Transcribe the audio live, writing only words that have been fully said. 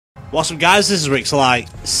What's up, guys? This is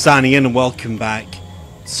Rixxalight signing in, and welcome back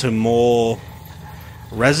to more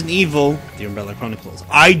Resident Evil: The Umbrella Chronicles.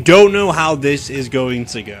 I don't know how this is going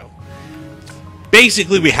to go.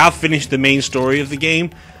 Basically, we have finished the main story of the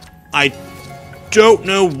game. I don't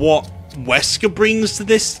know what Wesker brings to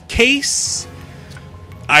this case.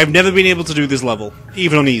 I've never been able to do this level,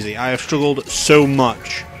 even on easy. I have struggled so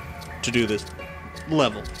much to do this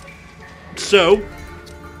level. So,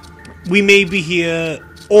 we may be here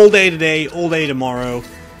all day today, all day tomorrow,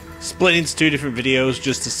 split into two different videos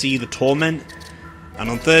just to see the torment. And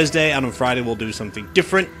on Thursday and on Friday we'll do something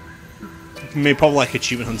different. Maybe probably like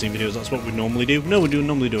achievement hunting videos, that's what we normally do. No,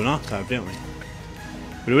 normally do an archive, don't we?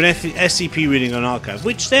 We do an SCP reading on archive,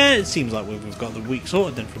 which there it seems like we've got the week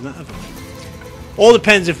sorted then from that, haven't we? All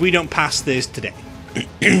depends if we don't pass this today.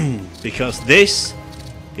 Because this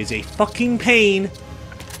is a fucking pain.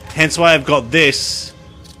 Hence why I've got this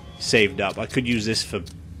saved up. I could use this for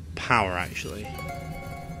power, actually.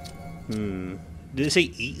 Did it say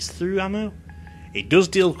eats through ammo? It does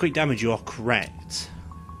deal quick damage, you are correct.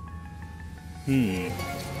 But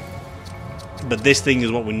this thing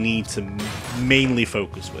is what we need to mainly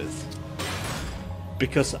focus with.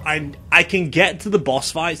 Because I can get to the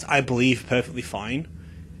boss fights, I believe, perfectly fine.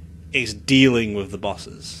 It's dealing with the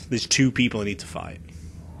bosses. There's two people I need to fight.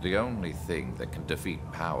 The only thing that can defeat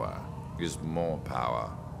power is more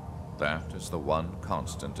power. That is the one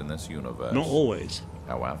constant in this universe. Not always.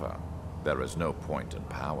 However, there is no point in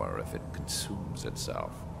power if it consumes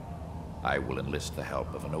itself. I will enlist the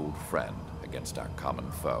help of an old friend against our common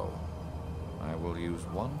foe. I will use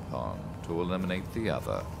one pawn to eliminate the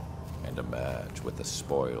other and emerge with the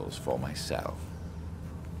spoils for myself.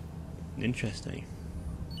 Interesting.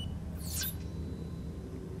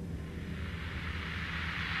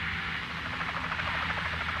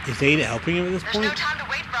 Is Ada helping him at this point? There's no time to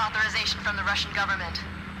wait for authorization from the Russian government.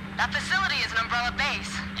 That facility is an Umbrella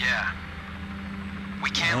base. Yeah. We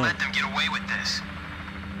can't let them get away with this.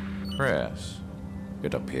 Chris,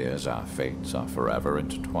 it appears our fates are forever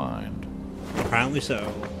intertwined. Apparently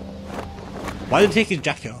so. Why did he take his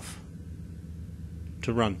jacket off?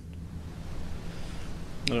 To run.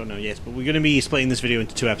 I don't know, yes, but we're going to be splitting this video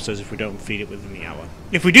into two episodes if we don't feed it within the hour.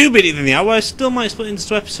 If we do beat it within the hour, I still might split it into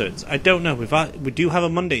two episodes. I don't know. We do have a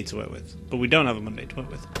Monday to work with, but we don't have a Monday to work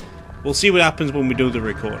with. We'll see what happens when we do the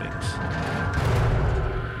recordings.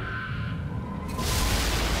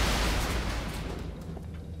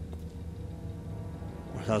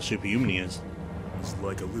 That's how superhuman he is. He's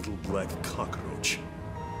like a little black cockroach.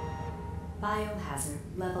 Biohazard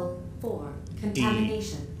level 4.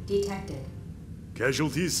 Contamination detected.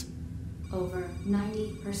 Casualties? Over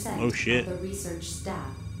 90% of the research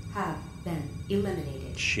staff have been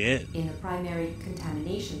eliminated. Shit. In a primary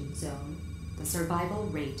contamination zone, the survival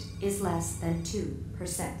rate is less than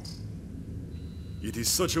 2%. It is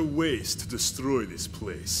such a waste to destroy this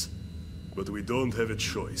place. But we don't have a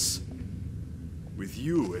choice. With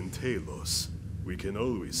you and Talos, we can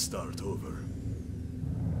always start over.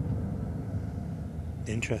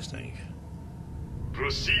 Interesting.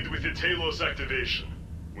 Proceed with the Talos activation.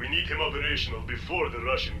 We need him operational before the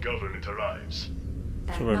Russian government arrives.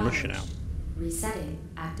 So we're in Russia now. Resetting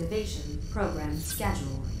activation program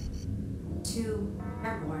schedule. 2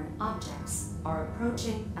 airborne objects are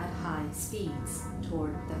approaching at high speeds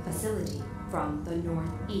toward the facility from the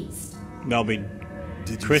northeast. That'll be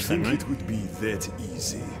Did Chris, you think right? it would be that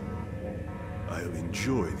easy? I'll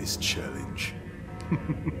enjoy this challenge.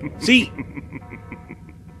 See,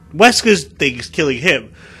 Wesker's thing is killing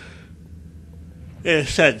him. In a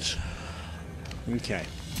sense. Okay.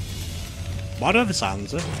 Why do I have a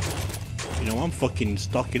silencer? You know, I'm fucking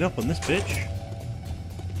stocking up on this bitch.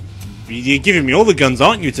 You're giving me all the guns,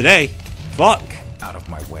 aren't you, today? Fuck. Out of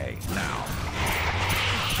my way now.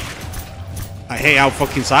 I hate how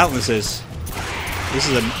fucking silent this is. This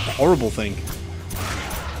is a horrible thing.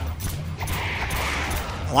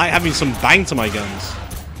 I like having some bang to my guns.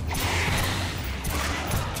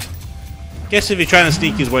 Guess if you're trying to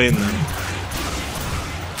sneak his way in there.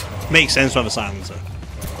 Makes sense to have a silencer.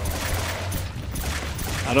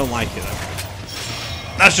 I don't like it though.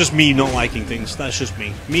 That's just me not liking things. That's just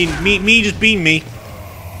me. Me just being me.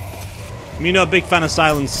 Me not a big fan of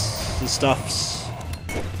silence and stuffs.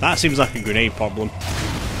 That seems like a grenade problem.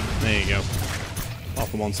 There you go. Off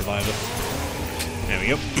from one survivor. There we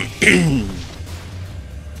go.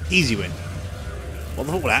 Easy win. What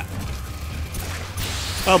the fuck was that?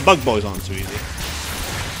 Oh, Bug Boys aren't too easy.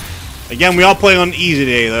 Again, we are playing on easy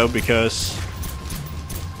today though, because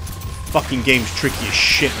fucking game's tricky as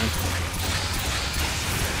shit, man.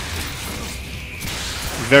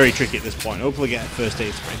 very tricky at this point. Hopefully get a first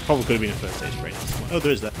aid spray. Probably could have been a first aid spray. Oh,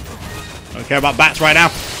 there is that. Don't care about bats right now.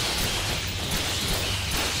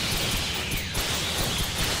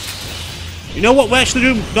 You know what we're actually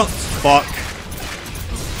doing? Not fuck.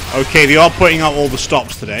 Okay, they are putting out all the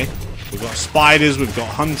stops today. We've got spiders, we've got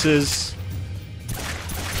hunters.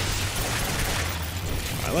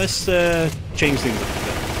 Alright, let's change things up a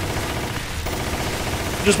bit.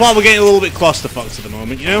 Just while we're getting a little bit clusterfucked at the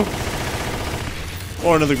moment, you know?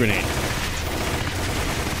 Or another grenade.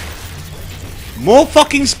 More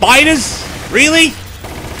fucking spiders? Really?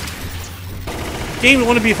 Game don't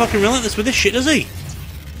want to be fucking relentless with this shit, does he?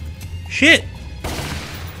 Shit.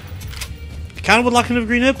 I kind of would like another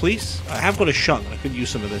green herb, please. I have got a shotgun. I could use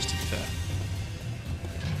some of this, to be fair.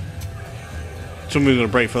 Somebody's going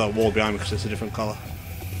to break for that wall behind me because it's a different colour.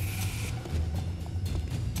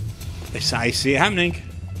 I see it happening.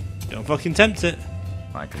 Don't fucking tempt it.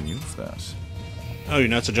 I can use this. Oh, you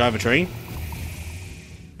know how to drive a train?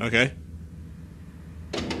 Okay.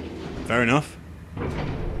 Fair enough.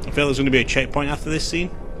 I feel there's going to be a checkpoint after this scene.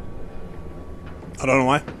 I don't know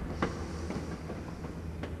why.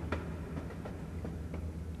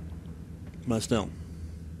 But still.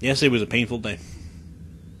 Yesterday was a painful day.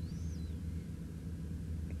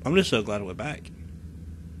 I'm just so glad we're back.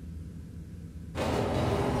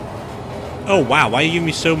 Oh wow, why are you giving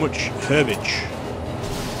me so much herbage?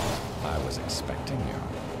 I was expecting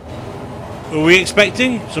you. Were we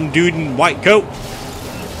expecting? Some dude in white coat?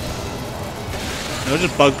 No,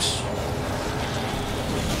 just bugs.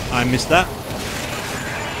 I missed that.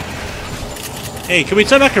 Hey, can we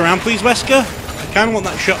turn back around please, Wesker? I kind of want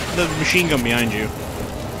that shot, the machine gun behind you.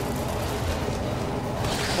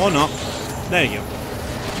 Or not. There you go.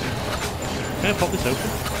 Can I pop this open?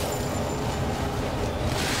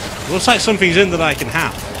 Looks like something's in that I can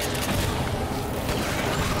have.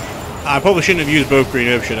 I probably shouldn't have used both green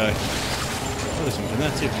herbs, should I? Oh, there's something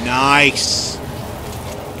there too. Nice!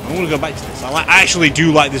 I'm gonna go back to this. I actually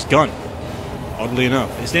do like this gun. Oddly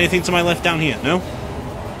enough. Is there anything to my left down here? No?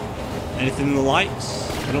 Anything in the lights?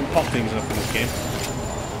 I don't pop things up in this game.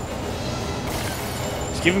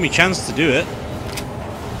 It's giving me a chance to do it.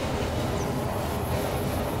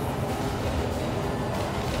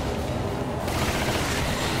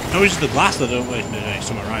 No, it's just the glass that don't wait. No, it's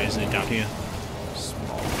somewhere right, isn't it? Down here.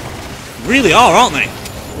 Small. Really are, aren't they?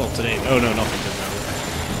 Well, today. Oh no, nothing.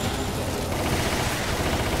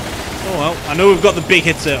 Oh well, I know we've got the big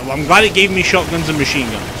hitter. Well, I'm glad it gave me shotguns and machine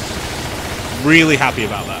guns. Really happy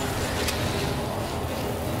about that.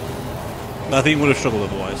 I think it would have struggled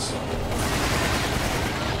otherwise.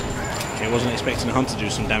 Okay, I wasn't expecting a hunt to do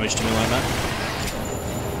some damage to me like that.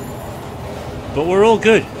 But we're all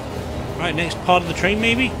good. Right, next part of the train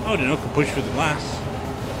maybe? Oh, I don't know, can push through the glass.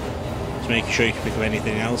 Just making sure you can pick up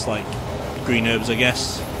anything else, like green herbs, I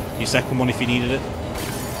guess. Your second one if you needed it.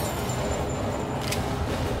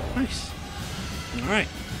 Nice. Alright.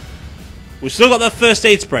 We've still got that first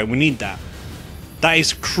aid spray, we need that. That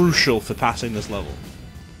is crucial for passing this level.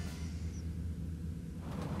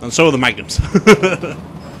 And so are the magnums.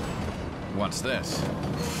 What's this?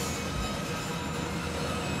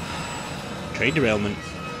 Trade derailment.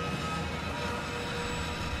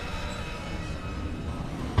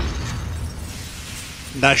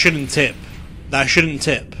 That shouldn't tip. That shouldn't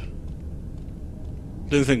tip.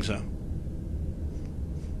 Don't think so.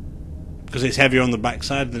 Because it's heavier on the back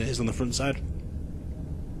side than it is on the front side.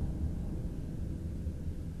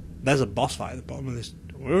 There's a boss fight at the bottom of this.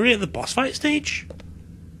 We're already at the boss fight stage?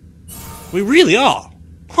 We really are.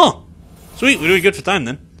 Huh. Sweet, we're doing good for time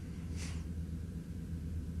then.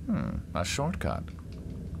 A shortcut.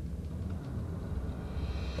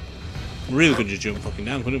 We really could just jump fucking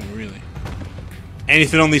down, couldn't we, really?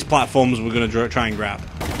 Anything on these platforms we're going to try and grab.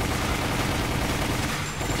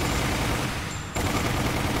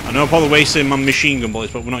 I know I'm probably wasting my machine gun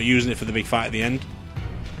bullets, but we're not using it for the big fight at the end.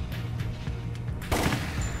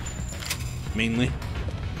 Mainly.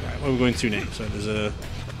 Right, where are we going to next? So there's a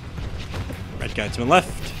red guy to my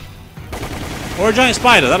left. Or a giant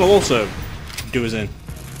spider, that'll also do us in.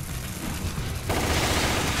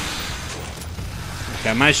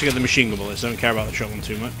 Okay, I managed to get the machine gun bullets, I don't care about the shotgun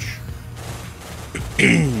too much.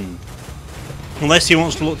 Unless he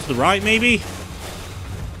wants to look to the right, maybe?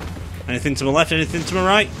 Anything to my left, anything to my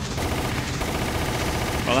right?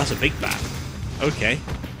 Oh, that's a big bat. Okay.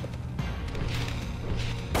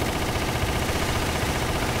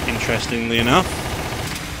 Interestingly enough.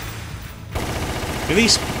 At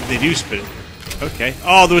least they do spit it. Okay.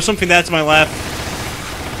 Oh, there was something there to my left.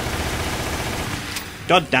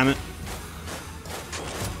 God damn it.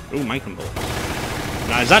 Ooh, Micron bullets.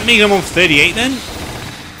 Now, does that make them on 38 then?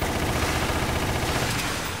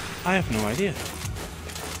 I have no idea.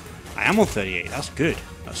 I am on 38. That's good.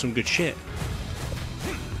 That's some good shit.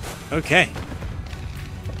 Okay.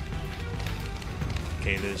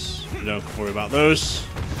 Okay, there's... Don't worry about those.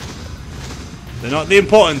 They're not the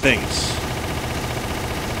important things.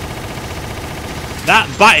 That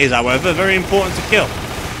bat is, however, very important to kill.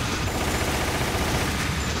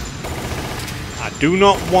 I do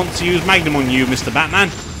not want to use Magnum on you, Mr. Batman.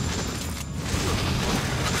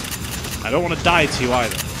 I don't want to die to you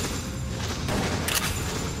either.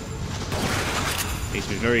 Needs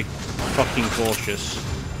to be very fucking cautious.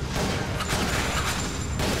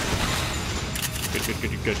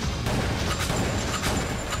 Good.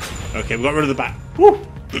 Okay, we got rid of the bat. Woo!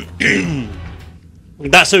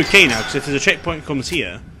 That's okay now, because if there's a checkpoint that comes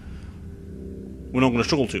here, we're not going to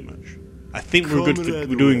struggle too much. I think we're good.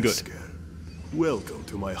 We're doing good. Welcome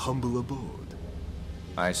to my humble abode.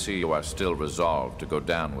 I see you are still resolved to go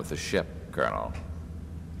down with the ship, Colonel.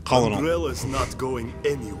 Colonel. Umbrella's not going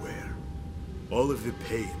anywhere. All of the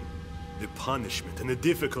pain, the punishment, and the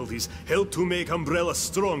difficulties help to make Umbrella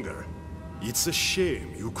stronger. It's a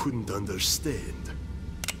shame you couldn't understand.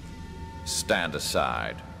 Stand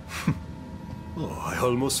aside. Oh, I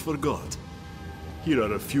almost forgot. Here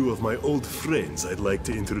are a few of my old friends I'd like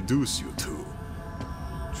to introduce you to.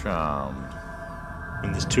 Charmed.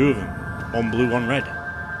 And there's two of them. One blue, one red.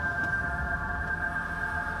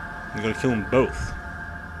 We're gonna kill them both.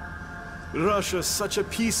 Russia's such a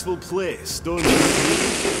peaceful place, don't you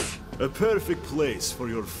think? A perfect place for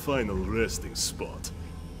your final resting spot.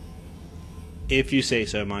 If you say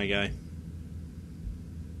so, my guy.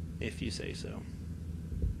 If you say so.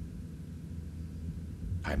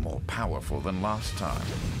 I'm more powerful than last time.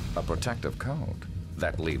 A protective code.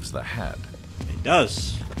 That leaves the head. It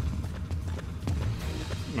does.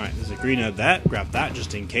 Right, there's a green herb there. Grab that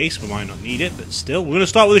just in case. We might not need it, but still. We're going to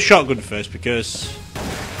start with a shotgun first because...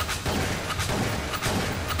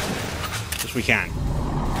 Yes, we can.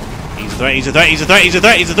 He's a threat, he's a threat, he's a threat, he's a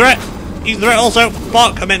threat, he's a threat! He's a threat also!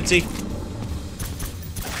 Fuck, I'm empty.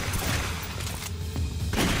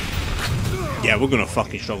 Yeah, we're going to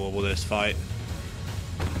fucking struggle with this fight.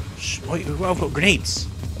 Wait, I've got grenades.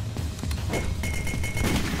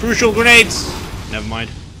 Crucial grenades! Never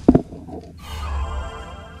mind.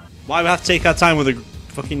 Why do we have to take our time with a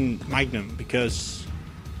fucking Magnum? Because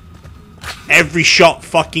every shot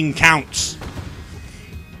fucking counts.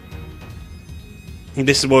 And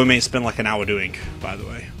this is what we may spend like an hour doing, by the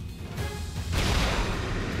way.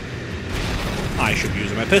 I should be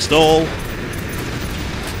using my pistol.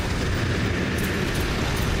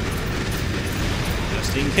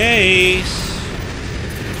 Just in case.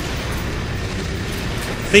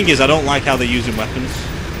 The thing is, I don't like how they're using weapons.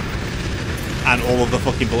 And all of the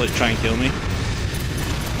fucking bullets try and kill me.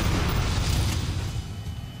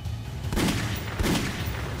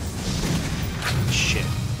 Shit.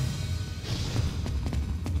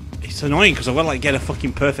 It's annoying because I've got to like get a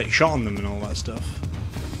fucking perfect shot on them and all that stuff.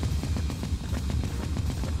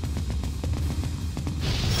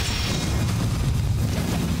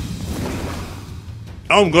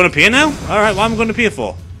 Oh, I'm going up here now? Alright, what am I going up here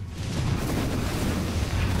for?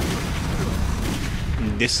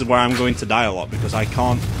 This is where I'm going to die a lot because I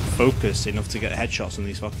can't focus enough to get headshots on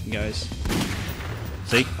these fucking guys.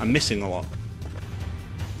 See? I'm missing a lot.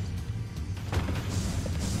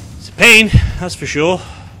 It's a pain, that's for sure.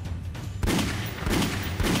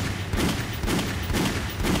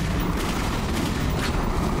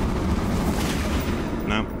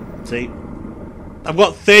 No. See? I've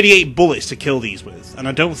got 38 bullets to kill these with, and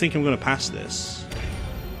I don't think I'm going to pass this.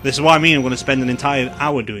 This is what I mean I'm going to spend an entire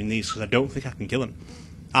hour doing these because I don't think I can kill him.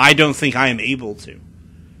 I don't think I am able to.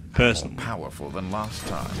 Personally. More powerful than last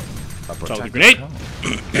time. Start with a grenade.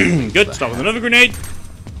 Good. Start with another grenade.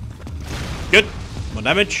 Good. More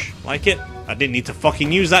damage. Like it. I didn't need to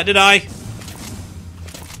fucking use that, did I?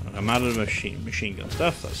 I'm out of the machine gun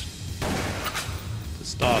stuff. That's the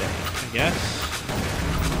start, I guess.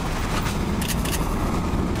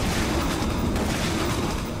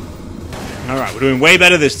 Alright, we're doing way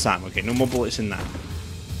better this time. Okay, no more bullets in that.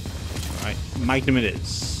 Alright, Magnum it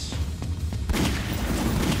is.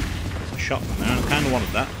 There's a shotgun there, I kinda wanted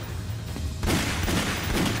that.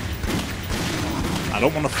 I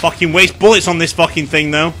don't want to fucking waste bullets on this fucking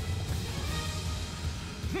thing though.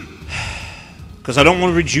 Because I don't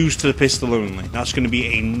want to reduce to the pistol only. That's going to be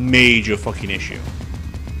a major fucking issue.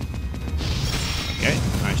 Okay,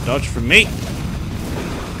 nice dodge from me.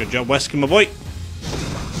 Good job, Wesker, my boy.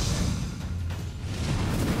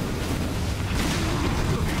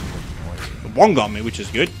 One got me, which is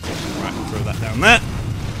good. Right, throw that down there.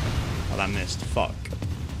 Oh, that missed. Fuck.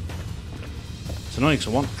 It's annoying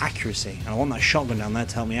because I want accuracy, and I want that shotgun down there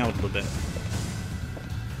to help me out a little bit.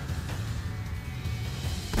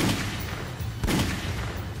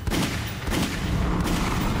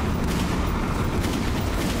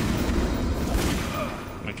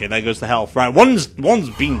 Okay, there goes the health. Right, one's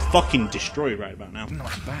being fucking destroyed right about now.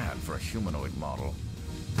 Not bad for a humanoid model.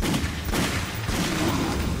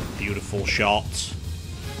 Beautiful shots.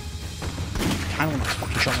 Kind of want that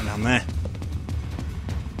fucking shotgun down there.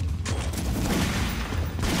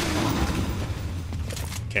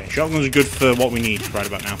 Okay, shotguns are good for what we need right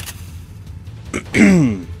about now.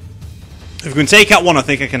 If we can take out one, I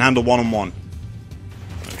think I can handle one-on-one.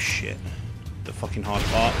 Oh shit. The fucking hard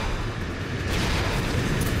part.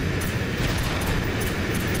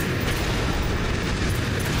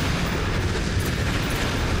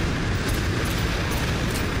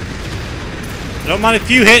 I don't mind a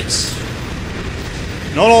few hits.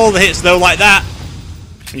 Not all the hits though, like that.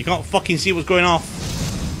 And you can't fucking see what's going off.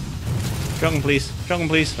 Shotgun please. Shotgun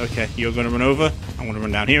please. Okay, you're gonna run over. I'm gonna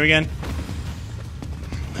run down here again.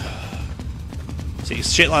 See,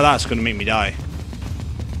 shit like that's gonna make me die.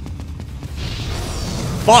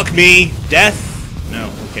 Fuck me! Death?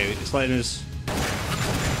 No, okay, it's letting us.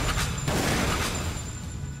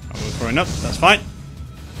 I'm throwing up, that's fine.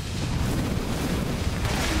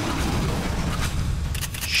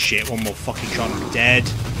 Shit, one more fucking shot and I'm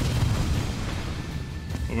dead.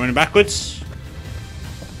 We're running backwards.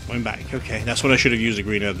 Going back. Okay, that's what I should have used a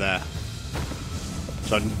green herb there.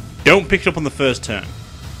 So I don't pick it up on the first turn.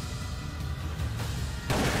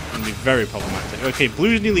 It's gonna be very problematic. Okay,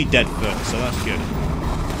 blue's nearly dead first, so that's good.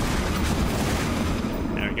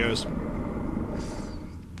 There it goes.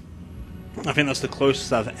 I think that's the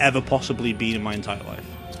closest I've ever possibly been in my entire life.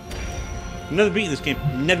 I've never beaten this game.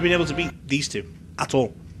 Never been able to beat these two at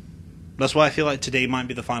all. That's why I feel like today might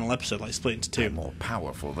be the final episode, like split into two. More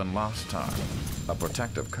powerful than last time. A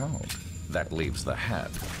protective cone. That leaves the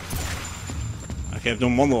head. Okay, I've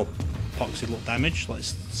done one little epoxy little damage.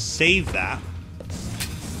 Let's save that.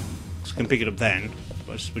 So I can pick it up then,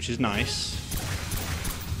 which is nice.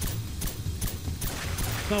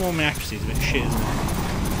 Not one of my accuracy is a bit shit, isn't it?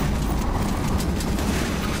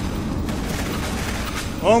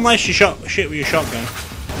 Well, unless you shot shit with your shotgun.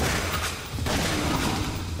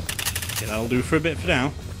 That'll do for a bit for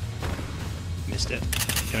now. Missed it.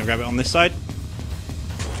 Can I grab it on this side?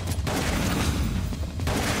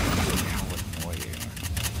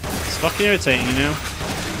 It's fucking irritating, you know.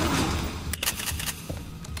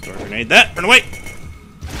 Throw a grenade there. Run away!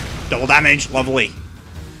 Double damage. Lovely.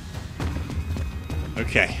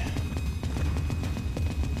 Okay.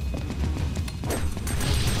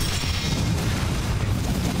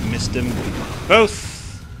 Missed them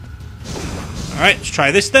both. Alright, let's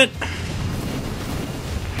try this then.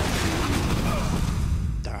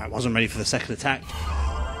 Wasn't ready for the second attack.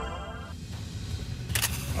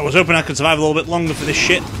 I was hoping I could survive a little bit longer for this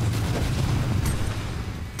shit.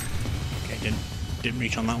 Okay, didn't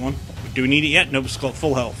reach on that one. Do we need it yet? Nope, it's got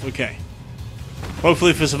full health. Okay.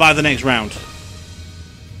 Hopefully if we survive the next round,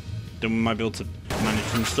 then we might be able to manage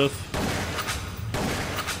some stuff.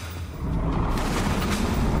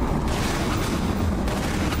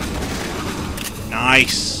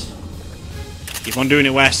 Nice. Keep on doing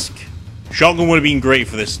it, Wesk. Shotgun would have been great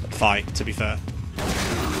for this fight, to be fair.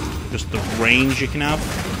 Just the range you can have.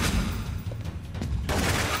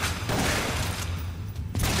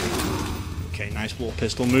 Okay, nice little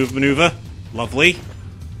pistol move maneuver. Lovely.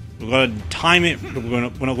 We've got to time it. We're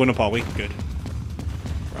not going up, are we? Good.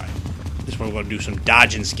 Right. This is where we've got to do some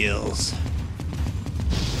dodging skills.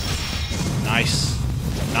 Nice.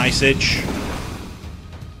 Nice-ish.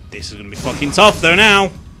 This is going to be fucking tough, though,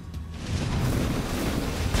 now.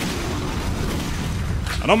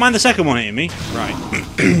 I don't mind the second one hitting me. Right.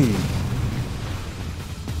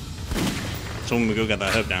 So I'm gonna go get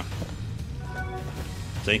that herb now.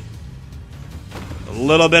 See? A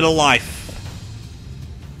little bit of life.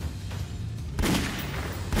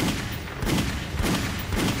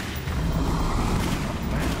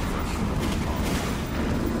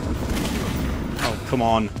 Oh, come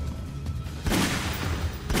on. Get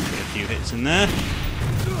a few hits in there.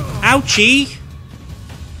 Ouchie!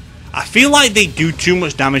 I feel like they do too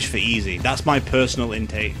much damage for easy. That's my personal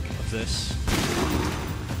intake of this.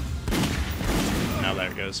 Now there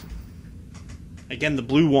it goes. Again, the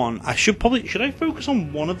blue one. Should I focus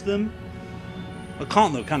on one of them? I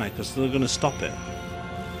can't though, can I? Because they're going to stop it.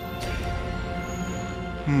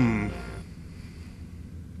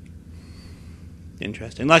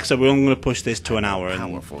 Interesting. Like I said, we're only going to push this to an hour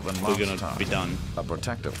and we're going to be done. A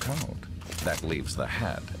protective code. That leaves the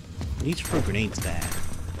head. I need to throw grenades there.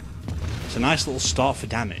 It's a nice little start for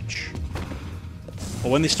damage.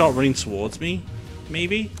 Or when they start running towards me,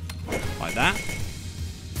 maybe? Like that.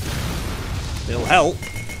 It'll help.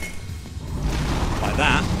 Like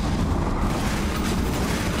that.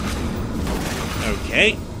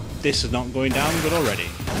 Okay. This is not going down good already.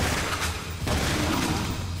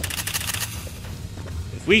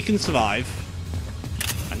 If we can survive...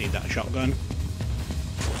 I need that shotgun.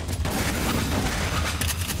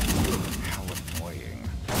 How annoying.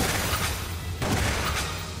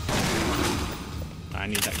 I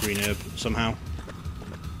need that green herb somehow.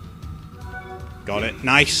 Got it.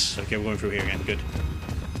 Nice. Okay, we're going through here again. Good.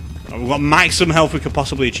 Right, we've got maximum health we could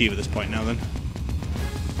possibly achieve at this point now then.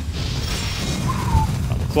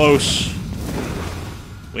 Right, we're close.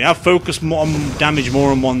 We have focused more on damage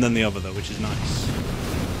more on one than the other though, which is nice.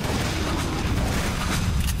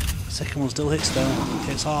 The second one still hits though. It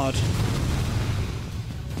hits hard.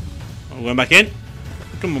 Oh, we're going back in?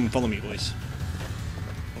 Come on, follow me boys.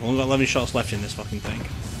 We've only got 11 shots left in this fucking thing.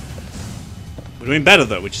 We're doing better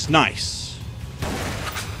though, which is nice.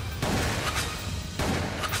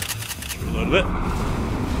 Reload a bit.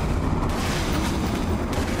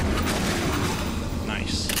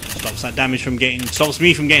 Nice. Stops that damage from getting... Stops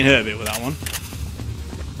me from getting hurt a bit with that one.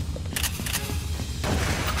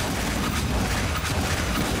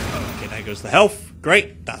 Okay, there goes the health.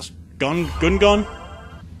 Great. That's gone. Gun gone. Not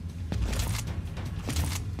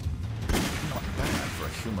bad for a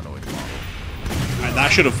humanoid model. Right,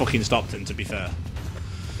 that should have fucking stopped him, to be fair.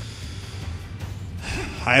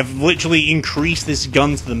 I have literally increased this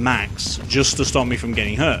gun to the max just to stop me from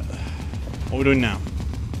getting hurt. What are we doing now?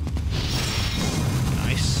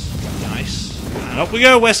 Nice. Nice. And up we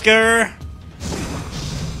go, Wesker!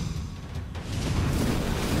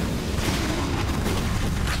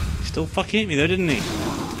 He still fucking hit me though, didn't he?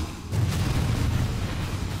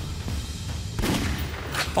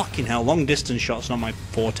 Fucking hell, long distance shots not my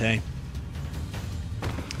forte.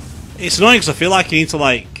 It's annoying because I feel like I need to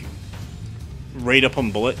like raid up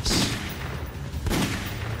on bullets.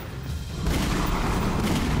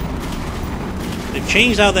 They've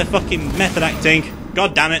changed how they're fucking method acting.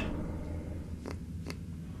 God damn it.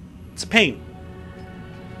 It's a pain.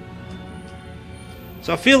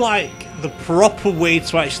 So I feel like the proper way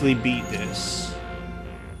to actually beat this...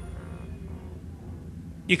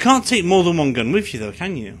 You can't take more than one gun with you though,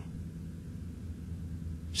 can you?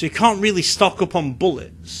 So you can't really stock up on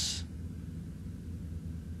bullets.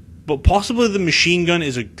 But possibly the machine gun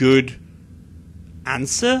is a good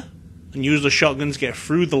answer, and use the shotgun to get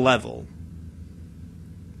through the level.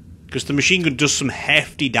 Because the machine gun does some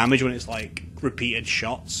hefty damage when it's like repeated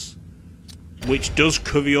shots, which does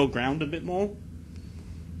cover your ground a bit more.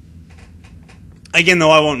 Again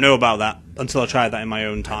though, I won't know about that until I try that in my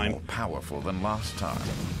own time. More powerful than last time.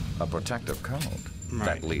 A protective coat.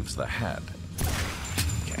 Right. That leaves the head.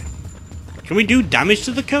 Can we do damage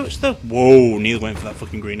to the coats though? Whoa, neither went for that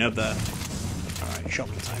fucking green herb there. Alright,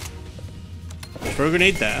 shotgun time. Throw a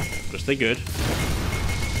grenade there, just stay good.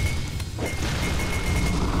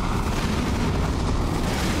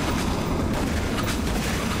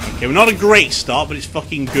 Okay, we're not a great start, but it's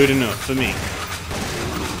fucking good enough for me.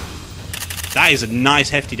 That is a nice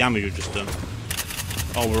hefty damage we've just done.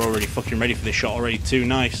 Oh, we're already fucking ready for this shot already too,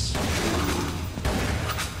 nice.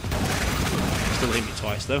 Still hit me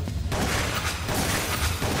twice though.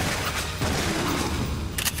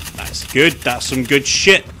 That's good, that's some good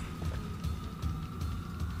shit.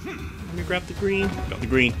 Let me grab the green. Got the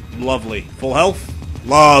green. Lovely. Full health?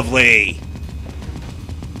 Lovely!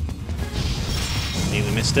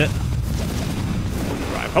 Nearly missed it.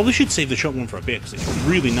 Right, I probably should save the shotgun for a bit, because it's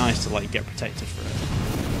really nice to like get protected for it.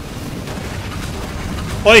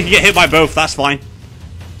 Oh, you can get hit by both, that's fine.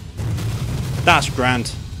 That's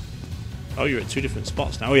grand. Oh, you're at two different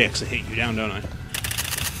spots now. Oh yeah, because I hit you down, don't I?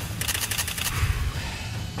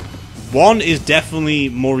 One is definitely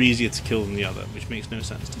more easier to kill than the other, which makes no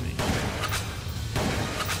sense to me.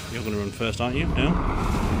 You're going to run first, aren't you? No?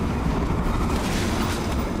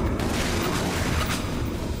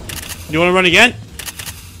 You want to run again?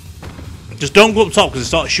 Just don't go up top because it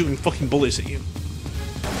starts shooting fucking bullets at you.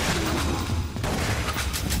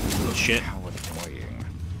 Shit. How annoying.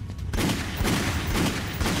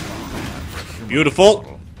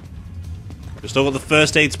 Beautiful. We've still got the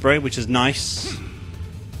first aid spray, which is nice.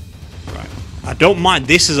 Right. I don't mind.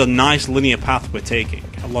 This is a nice linear path we're taking.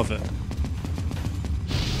 I love it.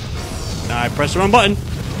 Now I press the wrong button.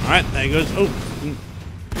 Alright, there he goes. Oh.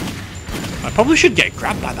 I probably should get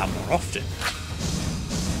grabbed by that more often.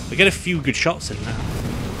 We get a few good shots in now.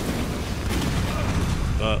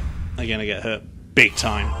 But, again, I get hurt big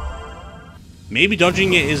time. Maybe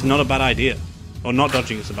dodging it is not a bad idea. Or not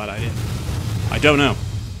dodging is a bad idea. I don't know.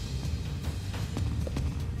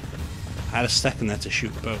 I had a second there to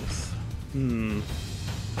shoot both. Maybe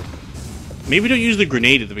don't use the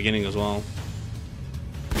grenade at the beginning as well.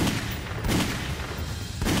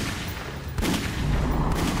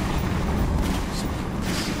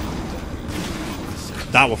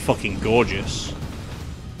 That were fucking gorgeous.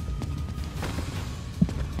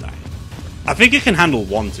 I think it can handle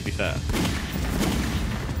one, to be fair.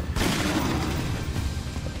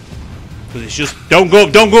 But it's just, don't go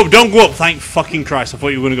up, don't go up, don't go up! Thank fucking Christ, I thought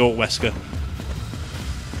you were going to go up Wesker.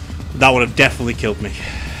 That would have definitely killed me.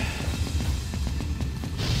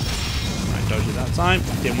 I dodged it that time.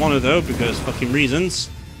 Didn't want to though, because fucking reasons.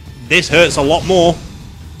 This hurts a lot more.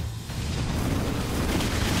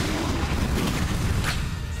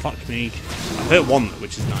 Fuck me. I hurt one though,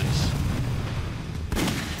 which is nice.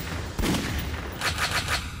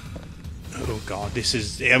 Oh god, this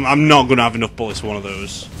is... I'm not going to have enough bullets for one of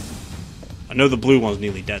those. I know the blue one's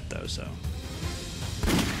nearly dead though, so...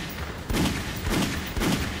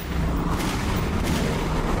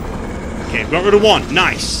 Okay, got rid of one.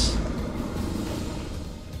 Nice!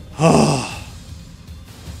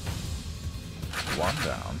 One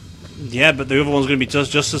down. Yeah, but the other one's going to be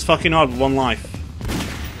just as fucking hard with one life.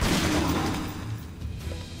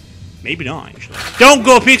 Maybe not, actually. Don't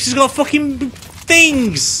go up here because he's got fucking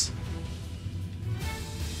things!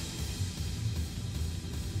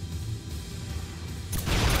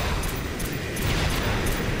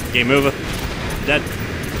 Game over. Dead.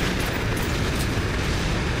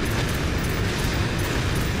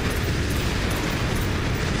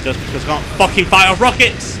 Just because I can't fucking fight off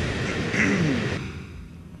rockets!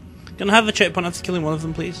 Can I have a checkpoint after killing one of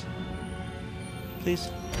them, please? Please?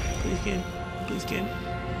 Please, game. Please, game.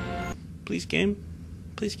 Please, game.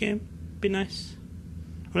 Please, game. Be nice.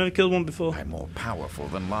 I've never killed one before. I'm more powerful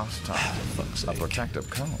than last time. Fuck's A sake. protective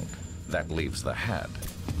code. That leaves the head.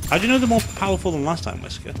 How do you know they're more powerful than last time,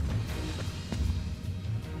 Wesker?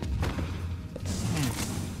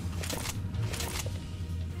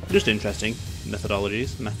 Just interesting.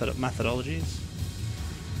 Methodologies.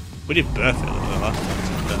 We did perfectly the last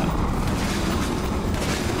time.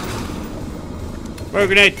 Throw a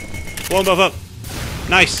grenade! Blow them both up!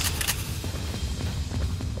 Nice!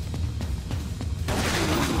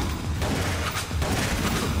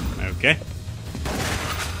 Okay.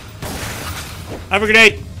 Have a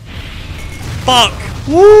grenade! Fuck!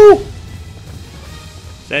 Woo!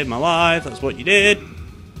 Saved my life, that's what you did.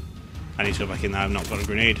 I need to go back in there, I've not got a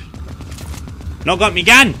grenade. Not got me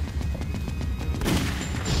gun!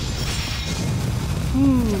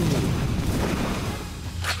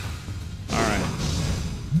 Alright.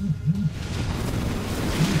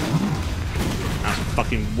 I'm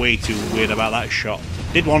fucking way too weird about that shot.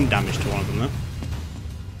 Did one damage to one of them though.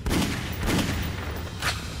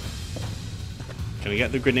 Can I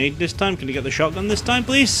get the grenade this time? Can I get the shotgun this time,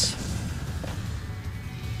 please?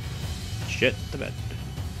 Shit, the bed.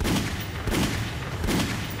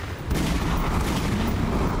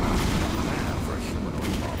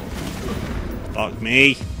 Fuck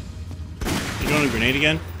me. You doing a grenade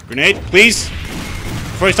again? Grenade, please!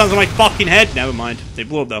 Before he stands on my fucking head! Never mind. They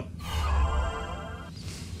blew up though.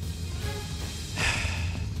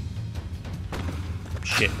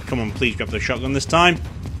 Shit, come on, please grab the shotgun this time.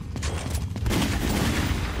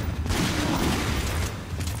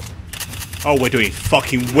 Oh, we're doing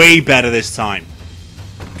fucking way better this time.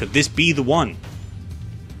 Could this be the one?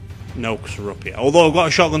 No, because we're up here. Although I've got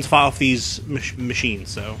a shotgun to fight off these machines,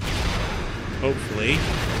 so... hopefully...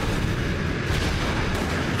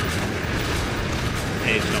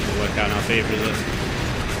 Hey, it's not going to work out in our favour, is it?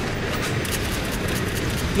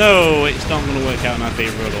 No, it's not going to work out in our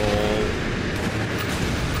favour at all.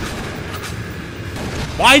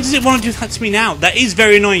 Why does it want to do that to me now? That is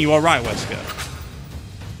very annoying, you are right, Wesker.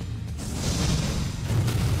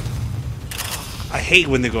 I hate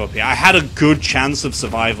when they go up here. I had a good chance of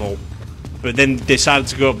survival, but then decided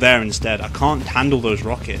to go up there instead. I can't handle those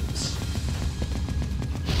rockets.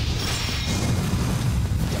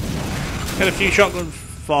 Got a few shotgun.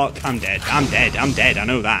 Fuck, I'm dead. I'm dead. I'm dead. I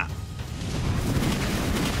know that.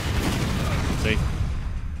 See?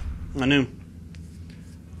 I knew.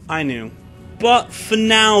 I knew. But for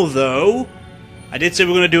now, though, I did say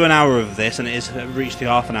we're going to do an hour of this, and it has reached the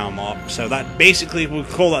half-an-hour mark. So that basically, we'll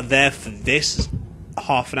call that there for this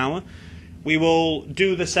half an hour. We will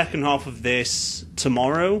do the second half of this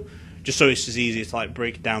tomorrow, just so it's as easy to like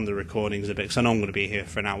break down the recordings a bit, because I know I'm going to be here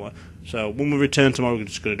for an hour. So when we return tomorrow, we're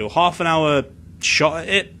just going to do a half-an-hour shot at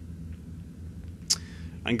it,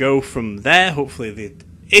 and go from there. Hopefully,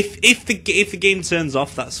 if the game turns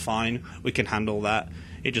off, that's fine. We can handle that.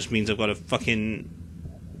 It just means I've got to fucking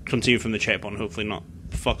continue from the checkpoint. Hopefully not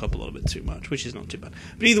fuck up a little bit too much, which is not too bad.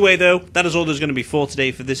 But either way, though, that is all there's going to be for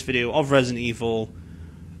today for this video of Resident Evil,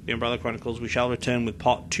 The Umbrella Chronicles. We shall return with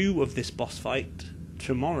part 2 of this boss fight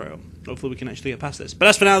tomorrow. Hopefully we can actually get past this. But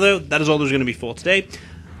as for now, though, that is all there's going to be for today.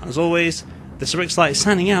 As always, this is Rixxalight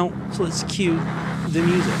signing out, so let's cue the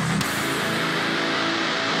music.